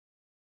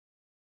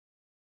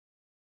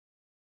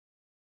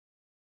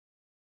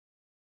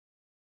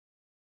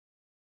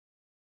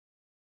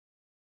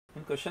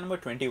In question number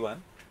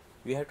 21,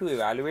 we have to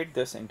evaluate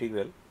this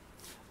integral.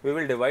 We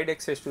will divide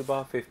x raised to the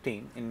power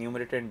 15 in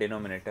numerator and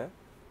denominator.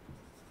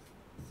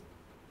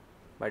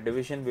 By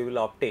division, we will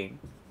obtain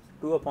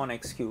 2 upon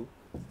x cube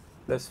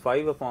plus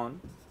 5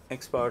 upon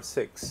x power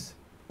 6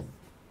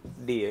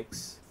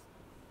 dx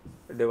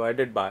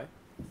divided by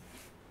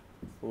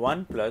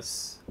 1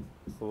 plus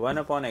 1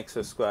 upon x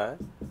square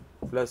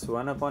plus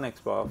 1 upon x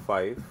power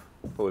 5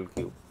 whole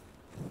cube.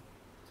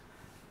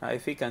 Now,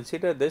 if we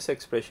consider this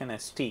expression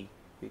as t,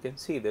 we can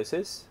see this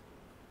is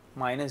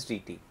minus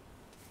dt.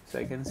 So,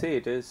 I can say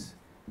it is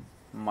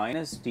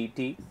minus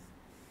dt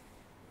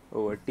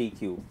over t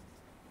cube,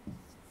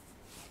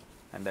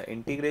 and the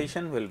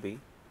integration will be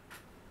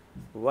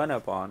 1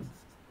 upon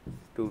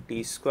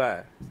 2t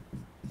square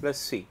plus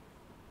c.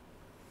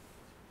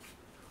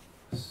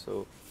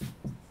 So,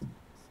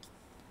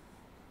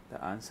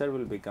 the answer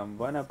will become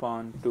 1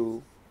 upon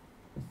 2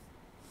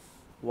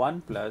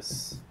 1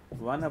 plus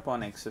 1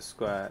 upon x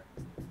square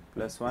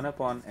plus 1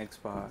 upon x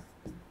power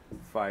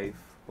 5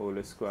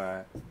 whole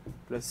square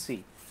plus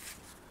c.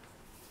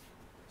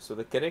 So,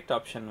 the correct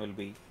option will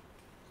be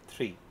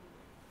 3.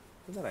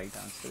 So, the right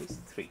answer is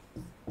 3.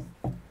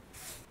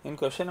 In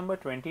question number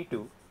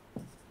 22,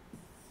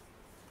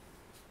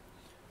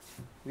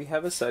 we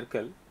have a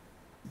circle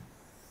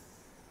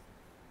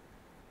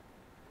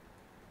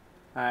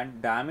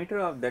and diameter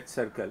of that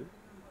circle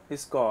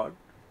is called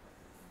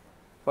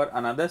for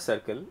another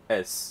circle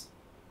S.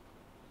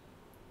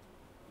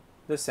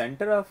 The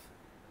center of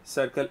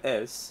circle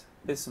S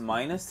is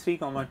minus 3,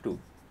 2,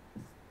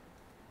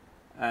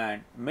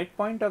 and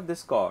midpoint of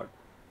this chord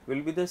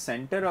will be the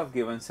center of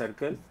given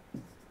circle,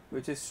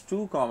 which is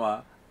 2,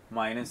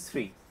 minus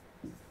 3,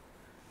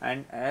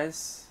 and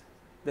as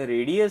the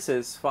radius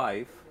is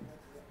 5,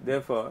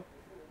 therefore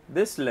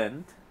this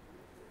length,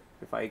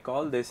 if I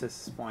call this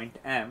as point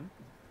M,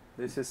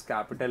 this is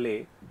capital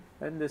A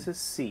and this is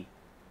C,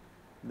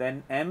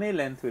 then MA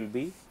length will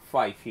be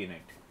 5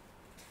 unit.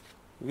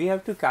 We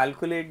have to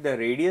calculate the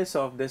radius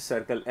of this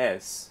circle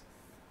S.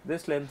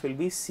 This length will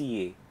be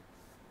CA.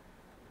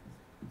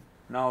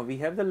 Now we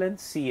have the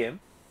length CM.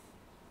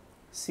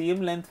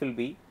 CM length will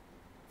be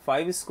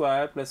 5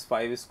 square plus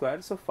 5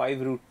 square, so 5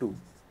 root 2.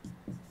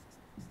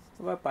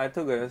 By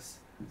Pythagoras,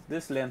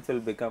 this length will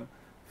become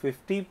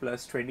 50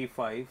 plus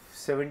 25,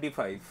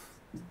 75.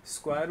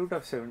 Square root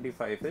of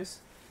 75 is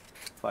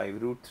 5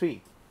 root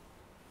 3.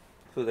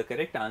 So the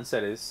correct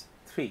answer is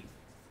 3.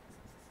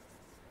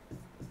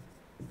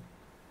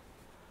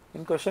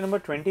 In question number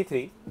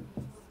 23,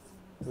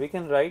 we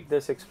can write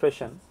this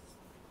expression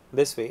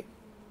this way.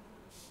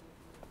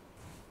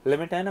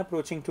 Limit n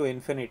approaching to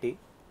infinity,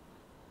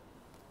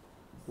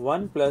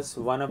 1 plus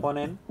 1 upon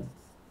n,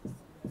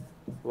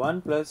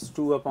 1 plus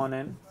 2 upon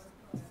n,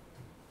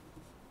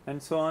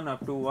 and so on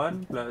up to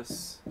 1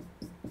 plus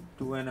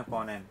 2n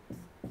upon n,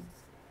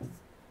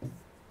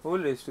 whole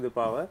raised to the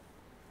power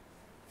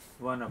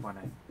 1 upon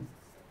n.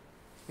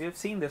 We have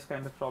seen this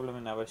kind of problem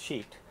in our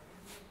sheet.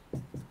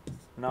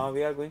 Now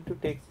we are going to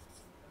take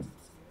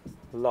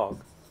log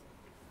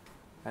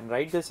and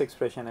write this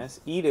expression as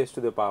e raised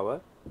to the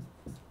power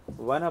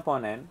 1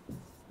 upon n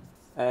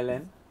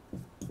ln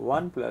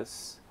 1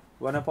 plus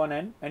 1 upon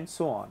n and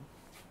so on.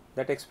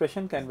 That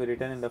expression can be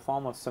written in the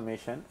form of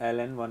summation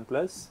ln 1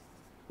 plus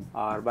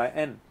r by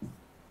n,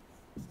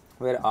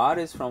 where r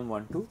is from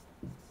 1 to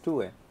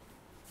 2n.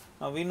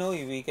 Now we know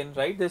we can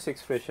write this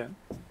expression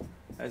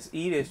as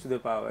e raised to the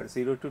power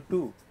 0 to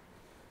 2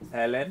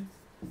 ln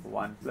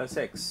 1 plus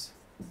x.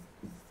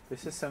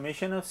 This is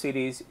summation of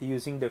series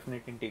using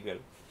definite integral.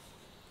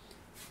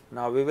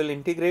 Now we will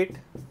integrate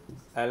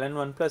ln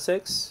 1 plus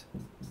x.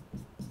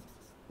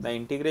 The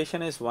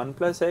integration is 1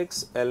 plus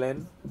x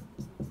ln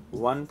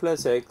 1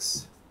 plus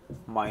x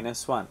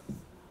minus 1,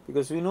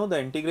 because we know the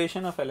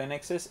integration of ln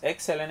x is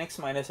x ln x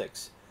minus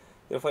x.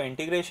 Therefore,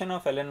 integration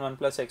of ln 1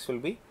 plus x will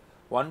be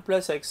 1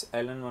 plus x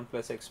ln 1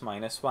 plus x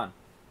minus 1.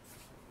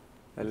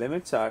 The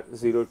limits are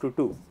 0 to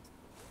 2.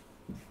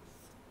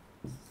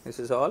 This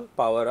is all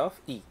power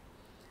of e.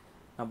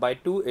 Now by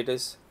 2 it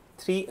is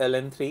 3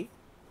 ln 3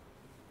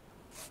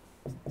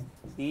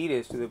 e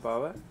raised to the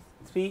power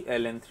 3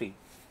 ln 3.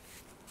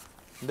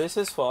 This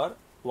is for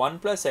 1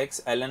 plus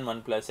x ln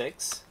 1 plus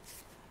x,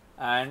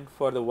 and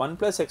for the 1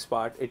 plus x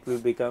part it will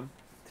become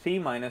 3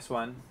 minus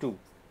 1 2.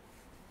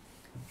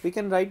 We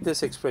can write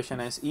this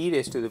expression as e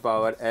raised to the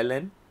power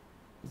ln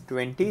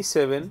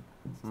 27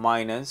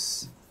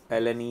 minus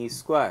ln e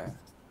square,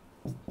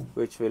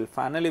 which will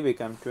finally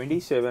become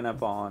 27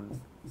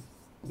 upon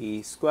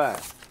e square.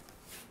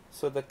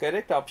 So the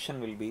correct option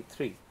will be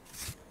 3.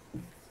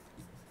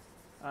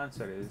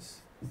 Answer is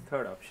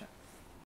third option.